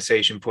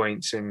conversation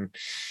points. And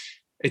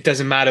it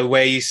doesn't matter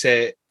where you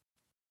sit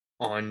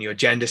on your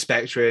gender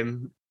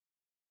spectrum.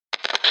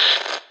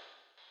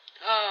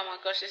 Oh my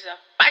gosh, this is a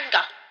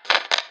banger.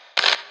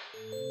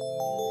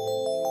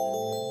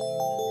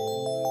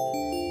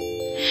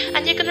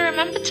 And you're going to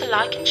remember to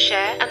like and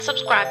share and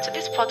subscribe to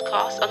this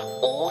podcast on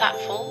all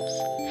platforms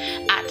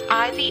at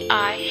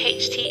IVIHTAIY,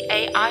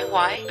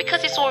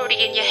 because it's already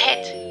in your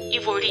head.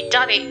 You've already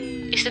done it.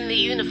 It's in the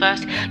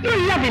universe. You're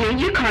loving it.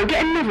 You can't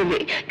get enough of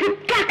it. You're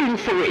gagging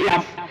for it,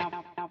 love.